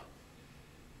grow up.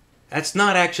 That's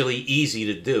not actually easy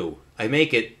to do. I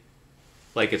make it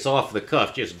like it's off the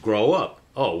cuff. Just grow up.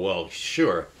 Oh, well,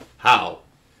 sure. How?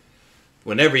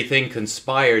 When everything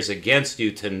conspires against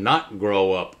you to not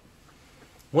grow up.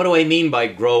 What do I mean by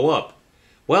grow up?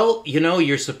 Well, you know,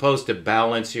 you're supposed to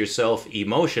balance yourself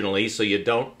emotionally so you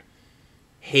don't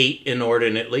hate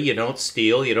inordinately, you don't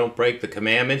steal, you don't break the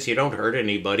commandments, you don't hurt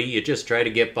anybody, you just try to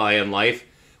get by in life,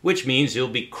 which means you'll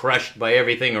be crushed by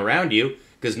everything around you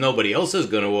because nobody else is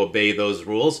going to obey those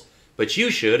rules, but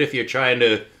you should if you're trying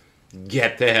to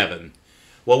get to heaven.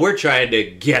 Well, we're trying to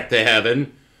get to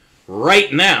heaven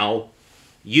right now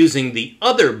using the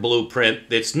other blueprint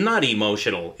that's not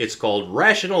emotional. It's called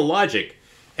rational logic.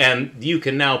 And you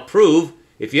can now prove,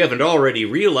 if you haven't already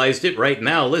realized it right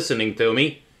now listening to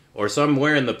me, or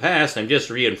somewhere in the past, I'm just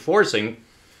reinforcing,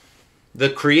 the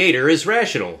Creator is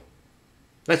rational.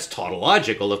 That's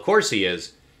tautological, of course he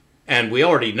is. And we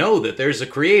already know that there's a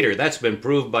Creator. That's been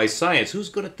proved by science. Who's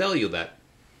going to tell you that?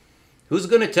 Who's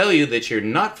going to tell you that you're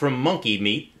not from monkey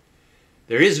meat?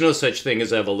 There is no such thing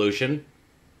as evolution.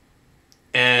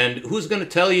 And who's going to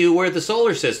tell you where the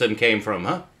solar system came from,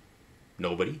 huh?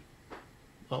 Nobody.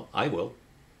 Well, I will.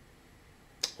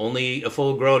 Only a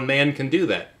full-grown man can do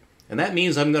that. And that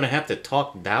means I'm going to have to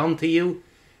talk down to you,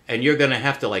 and you're going to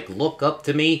have to, like, look up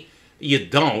to me. You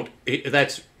don't.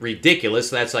 That's ridiculous.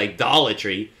 That's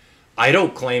idolatry. I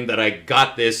don't claim that I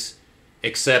got this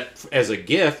except as a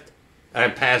gift.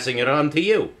 I'm passing it on to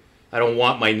you. I don't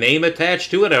want my name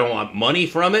attached to it. I don't want money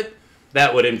from it.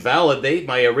 That would invalidate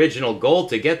my original goal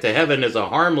to get to heaven as a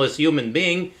harmless human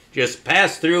being, just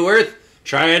pass through Earth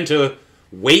trying to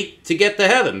wait to get to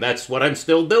heaven. That's what I'm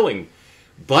still doing.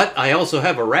 But I also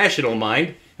have a rational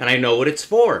mind, and I know what it's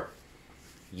for.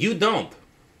 You don't.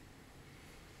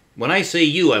 When I say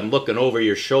you, I'm looking over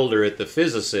your shoulder at the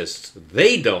physicists.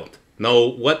 They don't know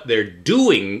what they're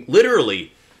doing,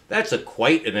 literally. That's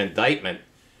quite an indictment.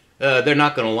 They're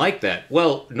not going to like that.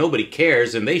 Well, nobody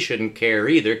cares, and they shouldn't care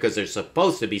either, because they're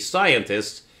supposed to be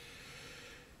scientists.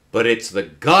 But it's the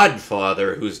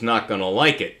Godfather who's not going to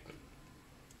like it.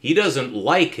 He doesn't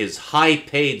like his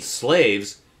high-paid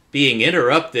slaves being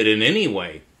interrupted in any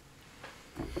way.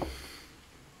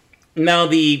 Now,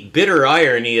 the bitter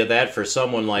irony of that for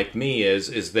someone like me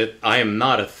is that I am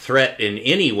not a threat in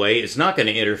any way. It's not going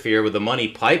to interfere with the money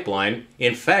pipeline.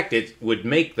 In fact, it would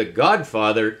make the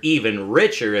Godfather even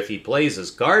richer if he plays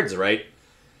his cards right.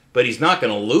 But he's not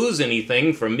going to lose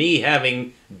anything from me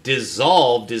having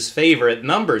dissolved his favorite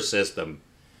number system,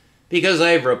 because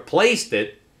I've replaced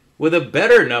it with a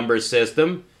better number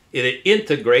system. It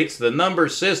integrates the number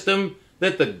system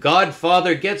that the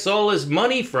Godfather gets all his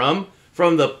money from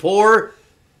the poor,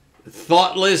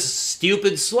 thoughtless,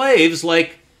 stupid slaves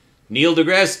like Neil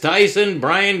deGrasse Tyson,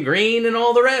 Brian Greene, and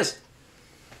all the rest.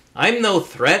 I'm no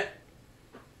threat,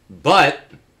 but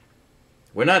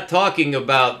we're not talking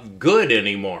about good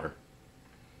anymore.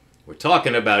 We're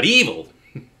talking about evil,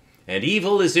 and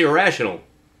evil is irrational.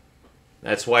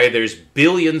 That's why there's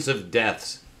billions of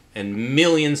deaths, and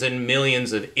millions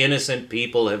of innocent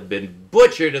people have been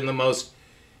butchered in the most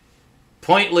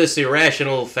pointless,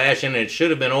 irrational fashion. It should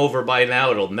have been over by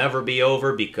now. It'll never be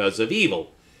over because of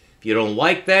evil. If you don't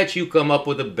like that, you come up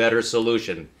with a better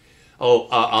solution. Oh,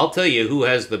 I'll tell you who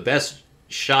has the best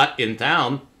shot in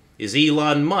town is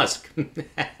Elon Musk.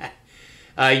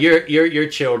 Your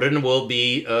children will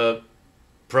be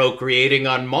procreating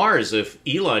on Mars if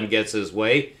Elon gets his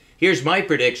way. Here's my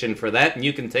prediction for that, and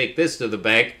you can take this to the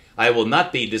bank. I will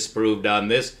not be disproved on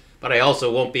this, but I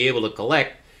also won't be able to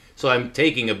collect. So I'm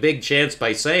taking a big chance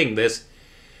by saying this.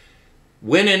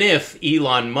 When and if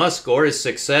Elon Musk or his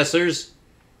successors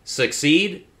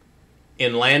succeed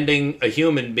in landing a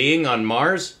human being on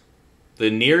Mars,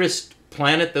 the nearest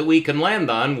planet that we can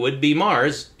land on would be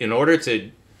Mars. In order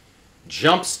to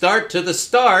jump start to the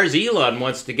stars. Elon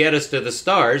wants to get us to the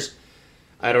stars.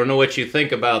 I don't know what you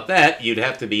think about that. You'd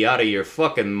have to be out of your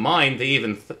fucking mind to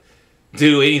even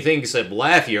do anything except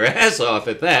laugh your ass off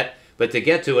at that. But to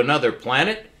get to another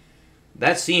planet,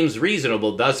 that seems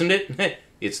reasonable, doesn't it?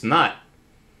 It's not.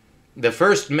 The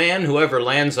first man who ever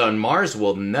lands on Mars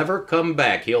will never come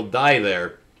back. He'll die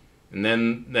there. And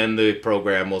then the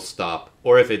program will stop.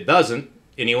 Or if it doesn't,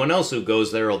 anyone else who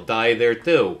goes there will die there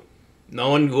too. No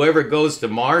one who ever goes to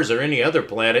Mars or any other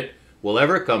planet will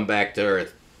ever come back to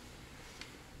Earth.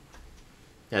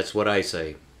 That's what I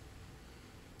say.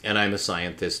 And I'm a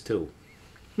scientist too.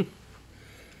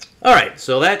 Alright,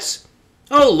 so that's...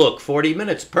 Oh, look, 40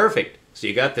 minutes. Perfect. So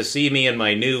you got to see me in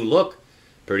my new look.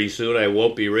 Pretty soon I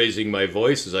won't be raising my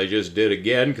voice as I just did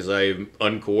again because I'm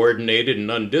uncoordinated and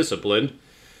undisciplined.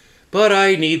 But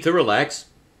I need to relax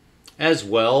as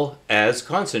well as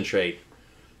concentrate.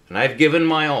 And I've given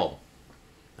my all.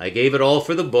 I gave it all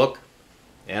for the book,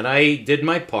 and I did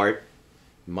my part.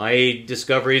 My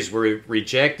discoveries were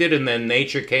rejected, and then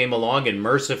nature came along and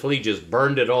mercifully just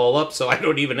burned it all up, so I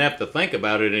don't even have to think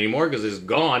about it anymore because it's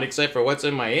gone except for what's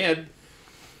in my head.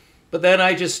 But then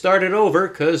I just started over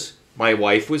because my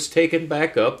wife was taken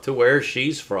back up to where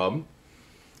she's from.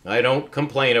 I don't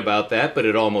complain about that, but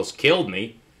it almost killed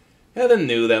me. Heaven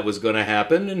knew that was going to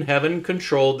happen, and heaven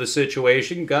controlled the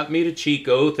situation, got me to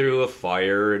Chico through a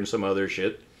fire and some other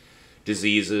shit,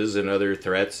 diseases and other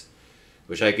threats,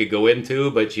 which I could go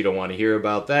into, but you don't want to hear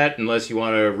about that unless you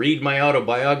want to read my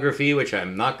autobiography, which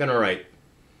I'm not going to write,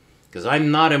 because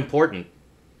I'm not important.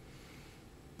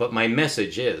 But my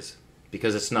message is,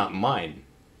 because it's not mine.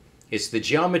 It's the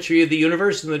geometry of the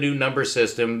universe and the new number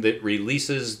system that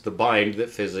releases the bind that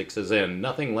physics is in.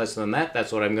 Nothing less than that.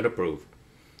 That's what I'm going to prove.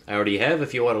 I already have.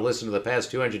 If you want to listen to the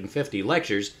past 250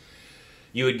 lectures,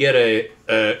 you would get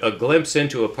a glimpse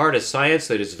into a part of science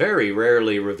that is very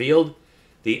rarely revealed.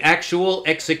 The actual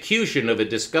execution of a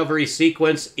discovery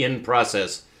sequence in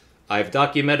process. I've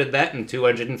documented that in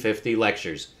 250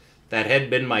 lectures. That had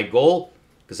been my goal,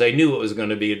 because I knew it was going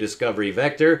to be a discovery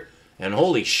vector, and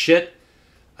holy shit,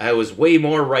 I was way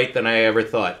more right than I ever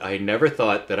thought. I never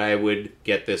thought that I would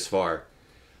get this far.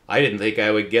 I didn't think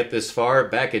I would get this far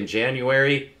back in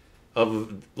January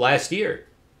of last year,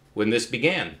 when this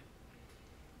began.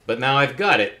 But now I've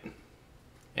got it.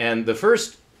 And the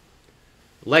first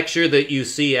lecture that you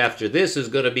see after this is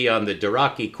going to be on the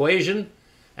Dirac equation.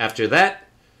 After that,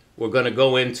 we're going to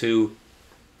go into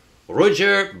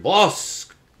Roger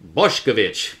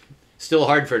Boschkovich. Still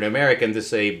hard for an American to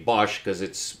say Bosch because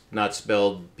it's not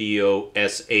spelled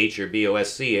B-O-S-H or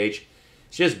B-O-S-C-H.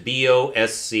 It's just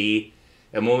B-O-S-C.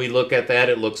 And when we look at that,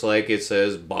 it looks like it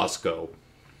says Bosco.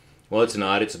 Well, it's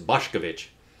not. It's Boschkovich.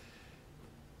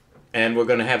 And we're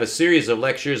going to have a series of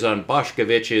lectures on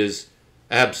Boschkovich's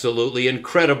absolutely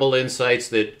incredible insights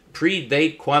that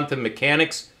predate quantum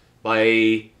mechanics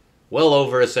by well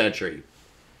over a century.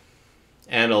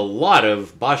 And a lot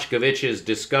of Boschkovich's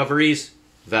discoveries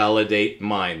validate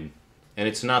mine. And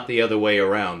it's not the other way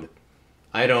around.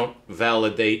 I don't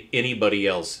validate anybody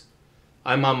else.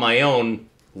 I'm on my own,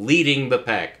 leading the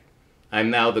pack. I'm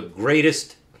now the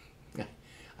greatest.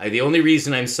 The only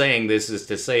reason I'm saying this is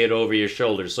to say it over your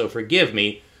shoulder, so forgive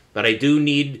me, but I do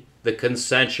need the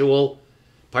consensual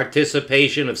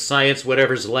participation of science,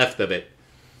 whatever's left of it.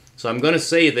 So I'm going to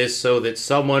say this so that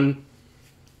someone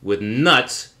with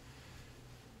nuts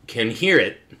can hear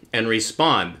it and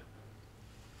respond.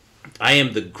 I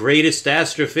am the greatest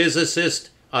astrophysicist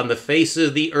on the face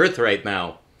of the earth right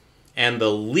now, and the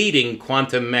leading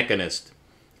quantum mechanist,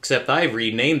 except I've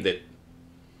renamed it.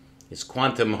 It's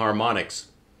quantum harmonics.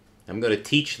 I'm going to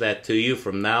teach that to you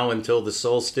from now until the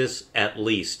solstice at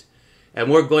least.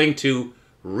 And we're going to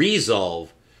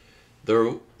resolve.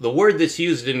 The word that's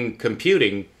used in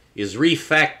computing is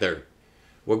refactor.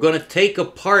 We're going to take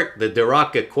apart the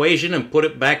Dirac equation and put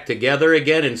it back together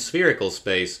again in spherical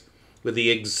space with the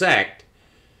exact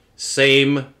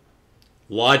same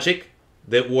logic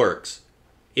that works.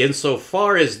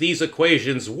 Insofar as these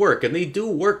equations work, and they do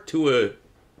work to a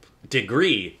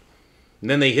degree, and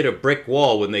then they hit a brick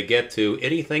wall when they get to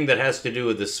anything that has to do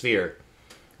with the sphere.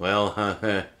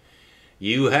 Well,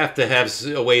 you have to have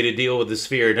a way to deal with the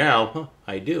sphere now.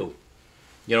 I do.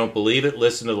 You don't believe it?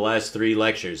 Listen to the last 3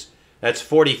 lectures. That's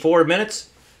 44 minutes.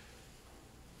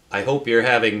 I hope you're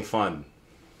having fun.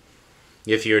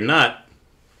 If you're not,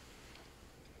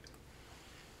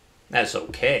 that's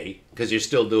okay, because you're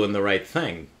still doing the right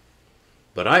thing.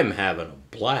 But I'm having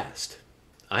a blast.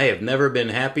 I have never been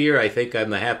happier. I think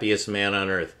I'm the happiest man on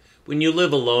earth. When you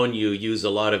live alone, you use a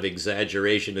lot of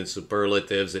exaggeration and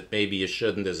superlatives that maybe you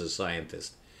shouldn't as a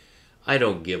scientist. I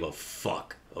don't give a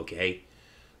fuck. okay?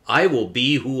 I will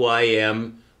be who I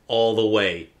am all the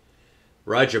way.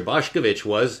 Roger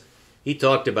Boshkovich he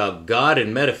talked about God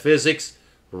and metaphysics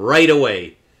right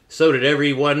away. So did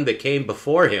everyone that came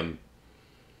before him.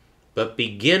 But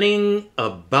beginning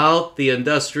about the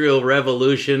Industrial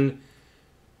Revolution,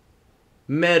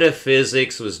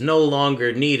 metaphysics was no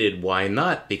longer needed. Why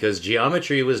not? Because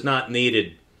geometry was not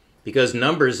needed. Because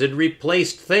numbers had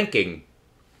replaced thinking.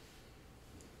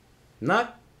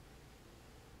 Not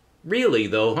really,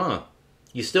 though, huh?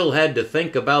 You still had to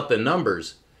think about the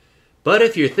numbers. But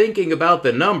if you're thinking about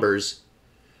the numbers,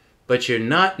 but you're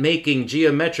not making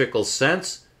geometrical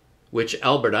sense, which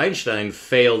Albert Einstein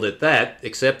failed at that,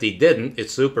 except he didn't,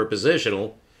 it's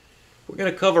superpositional. We're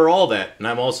going to cover all that, and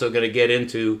I'm also going to get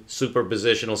into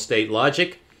superpositional state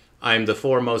logic. I'm the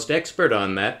foremost expert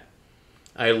on that.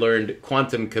 I learned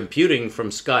quantum computing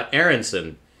from Scott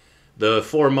Aronson, the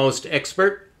foremost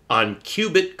expert on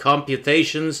qubit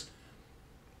computations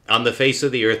on the face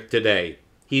of the earth today.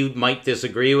 He might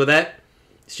disagree with that.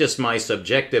 It's just my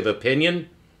subjective opinion.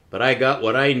 But I got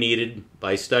what I needed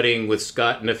by studying with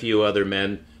Scott and a few other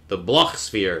men, the Bloch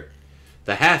sphere,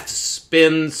 the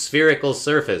half-spin spherical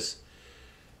surface,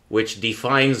 which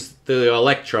defines the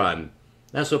electron.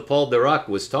 That's what Paul Dirac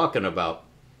was talking about,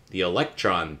 the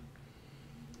electron.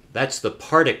 That's the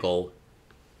particle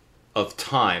of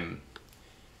time.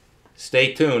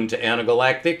 Stay tuned to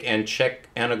Anagalactic and check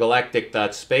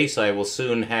anagalactic.space. I will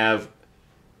soon have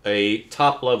a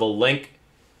top-level link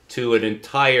to an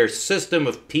entire system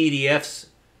of PDFs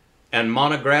and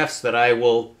monographs that I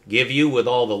will give you with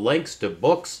all the links to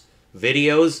books,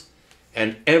 videos,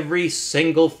 and every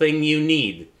single thing you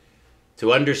need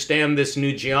to understand this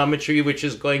new geometry, which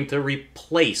is going to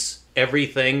replace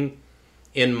everything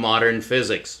in modern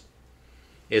physics.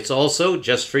 It's also,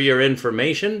 just for your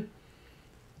information,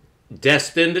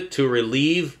 destined to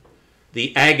relieve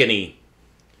the agony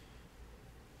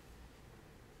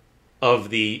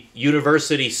of the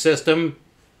university system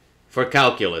for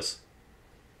calculus,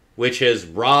 which has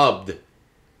robbed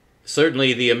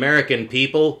certainly the American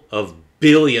people of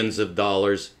billions of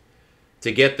dollars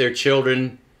to get their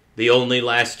children the only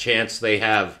last chance they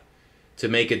have to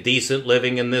make a decent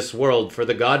living in this world for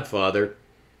the Godfather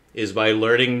is by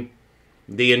learning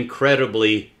the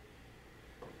incredibly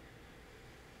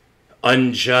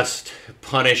unjust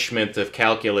punishment of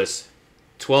calculus.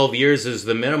 12 years is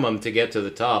the minimum to get to the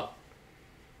top.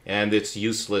 And it's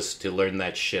useless to learn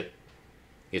that shit.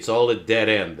 It's all a dead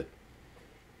end.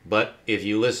 But if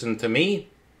you listen to me,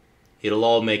 it'll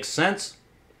all make sense.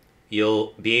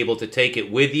 You'll be able to take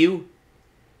it with you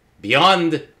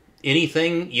beyond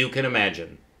anything you can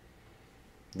imagine.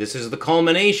 This is the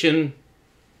culmination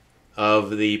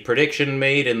of the prediction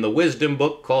made in the wisdom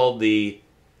book called the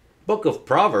Book of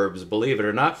Proverbs, believe it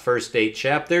or not, first 8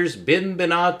 chapters, Bin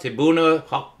Bina Tibuna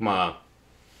Hokmah.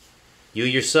 You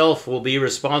yourself will be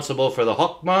responsible for the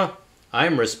Hokmah.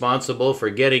 I'm responsible for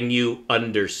getting you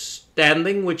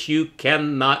understanding, which you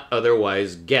cannot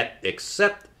otherwise get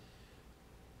except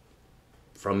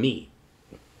from me.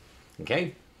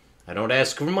 Okay? I don't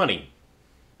ask for money,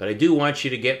 but I do want you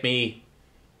to get me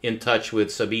in touch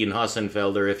with Sabine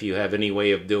Hassenfelder if you have any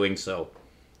way of doing so.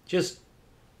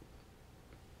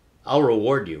 I'll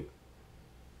reward you.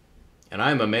 And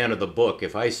I'm a man of the book.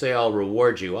 If I say I'll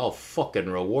reward you, I'll fucking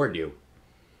reward you.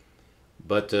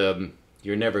 But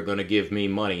you're never going to give me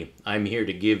money. I'm here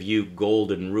to give you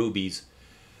gold and rubies.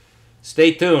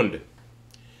 Stay tuned.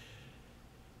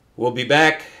 We'll be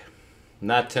back.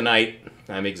 Not tonight.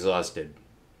 I'm exhausted.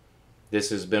 This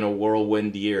has been a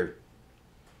whirlwind year.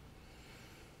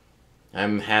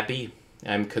 I'm happy.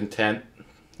 I'm content.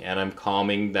 And I'm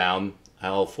calming down.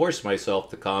 I'll force myself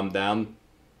to calm down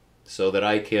so that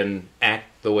I can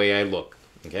act the way I look.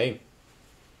 Okay?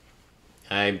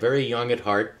 I'm very young at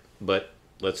heart, but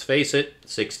let's face it,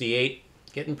 68,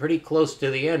 getting pretty close to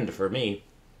the end for me.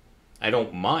 I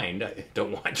don't mind. I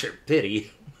don't want your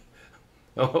pity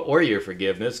or your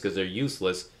forgiveness because they're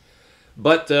useless.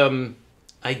 But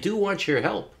I do want your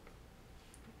help.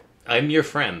 I'm your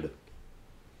friend.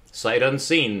 Sight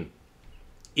unseen,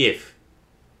 if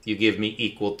you give me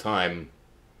equal time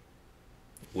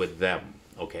with them,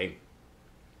 okay?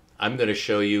 I'm going to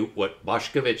show you what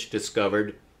Boshkovich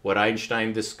discovered, what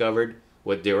Einstein discovered,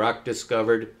 what Dirac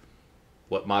discovered,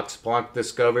 what Max Planck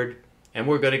discovered, and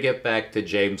we're going to get back to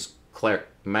James Clerk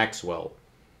Maxwell,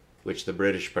 which the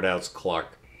British pronounce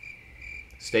Clark.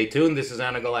 Stay tuned. This is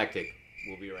Anagalactic.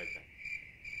 We'll be right back.